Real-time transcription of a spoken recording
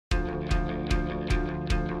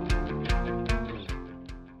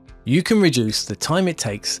you can reduce the time it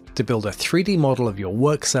takes to build a 3D model of your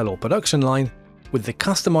work cell or production line with the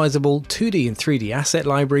customizable 2D and 3D asset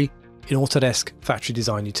library in Autodesk Factory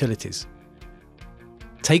Design Utilities.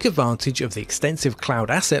 Take advantage of the extensive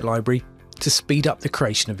cloud asset library to speed up the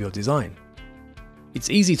creation of your design.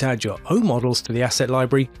 It's easy to add your own models to the asset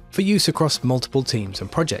library for use across multiple teams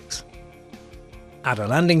and projects. Add a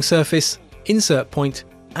landing surface, insert point,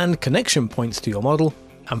 and connection points to your model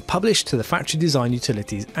and publish to the Factory Design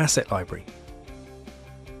Utilities asset library.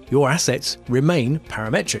 Your assets remain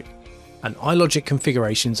parametric, and iLogic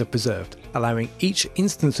configurations are preserved, allowing each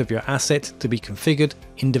instance of your asset to be configured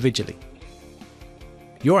individually.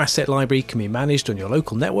 Your asset library can be managed on your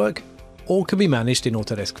local network or can be managed in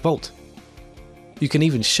Autodesk Vault. You can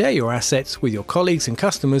even share your assets with your colleagues and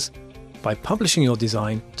customers by publishing your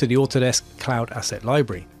design to the Autodesk Cloud Asset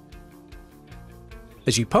Library.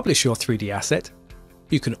 As you publish your 3D asset,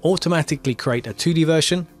 you can automatically create a 2D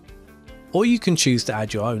version, or you can choose to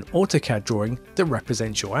add your own AutoCAD drawing that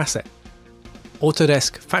represents your asset.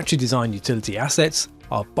 Autodesk Factory Design Utility assets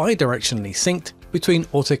are bidirectionally synced between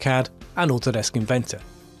AutoCAD and Autodesk Inventor.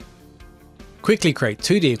 Quickly create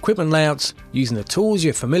 2D equipment layouts using the tools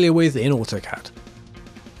you're familiar with in AutoCAD.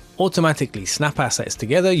 Automatically snap assets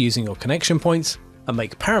together using your connection points and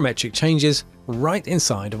make parametric changes right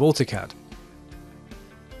inside of AutoCAD.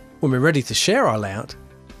 When we're ready to share our layout,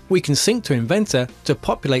 we can sync to Inventor to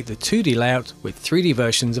populate the 2D layout with 3D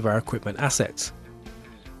versions of our equipment assets.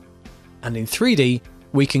 And in 3D,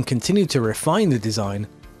 we can continue to refine the design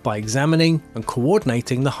by examining and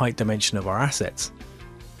coordinating the height dimension of our assets.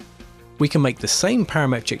 We can make the same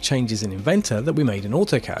parametric changes in Inventor that we made in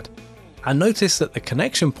AutoCAD, and notice that the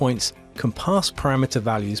connection points can pass parameter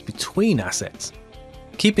values between assets,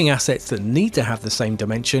 keeping assets that need to have the same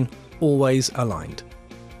dimension always aligned.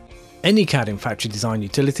 Any CAD in Factory Design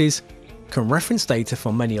Utilities can reference data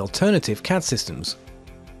from many alternative CAD systems,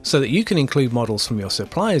 so that you can include models from your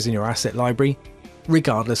suppliers in your asset library,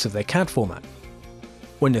 regardless of their CAD format.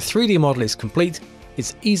 When the 3D model is complete,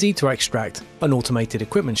 it's easy to extract an automated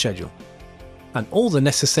equipment schedule, and all the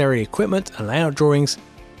necessary equipment and layout drawings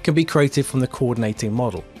can be created from the coordinating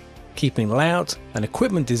model, keeping layout and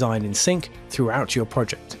equipment design in sync throughout your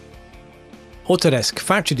project. Autodesk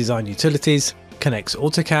Factory Design Utilities connects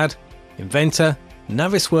AutoCAD, Inventor,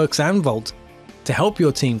 Navisworks and Vault to help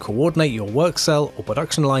your team coordinate your work cell or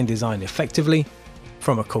production line design effectively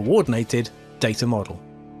from a coordinated data model.